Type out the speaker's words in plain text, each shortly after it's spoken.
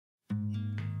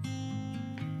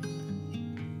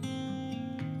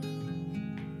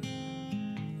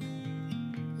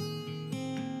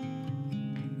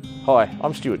Hi,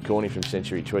 I'm Stuart Corney from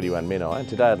Century 21 Menai, and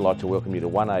today I'd like to welcome you to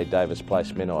 1A Davis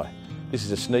Place, Menai. This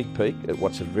is a sneak peek at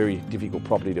what's a very difficult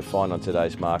property to find on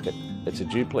today's market. It's a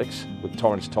duplex with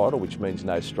Torrens Title, which means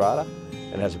no strata,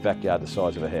 and has a backyard the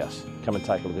size of a house. Come and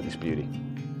take a look at this beauty.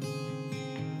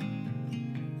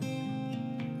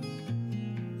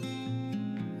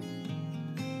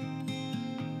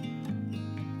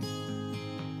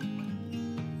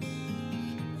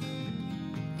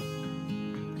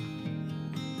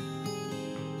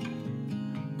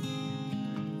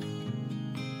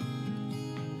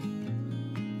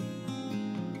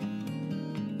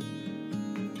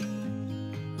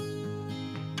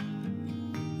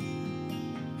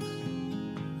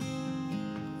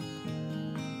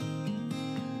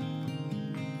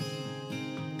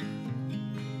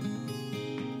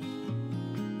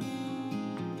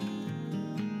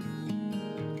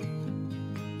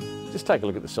 Just take a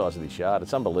look at the size of this yard.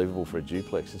 It's unbelievable for a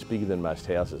duplex. It's bigger than most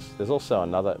houses. There's also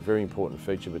another very important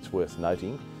feature that's worth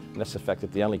noting, and that's the fact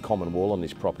that the only common wall on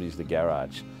this property is the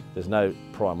garage. There's no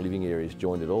prime living areas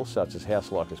joined at all, so it's as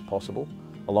house-like as possible,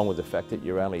 along with the fact that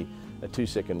you're only a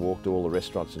 2-second walk to all the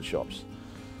restaurants and shops.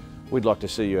 We'd like to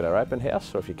see you at our open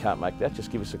house, or if you can't make that,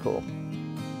 just give us a call.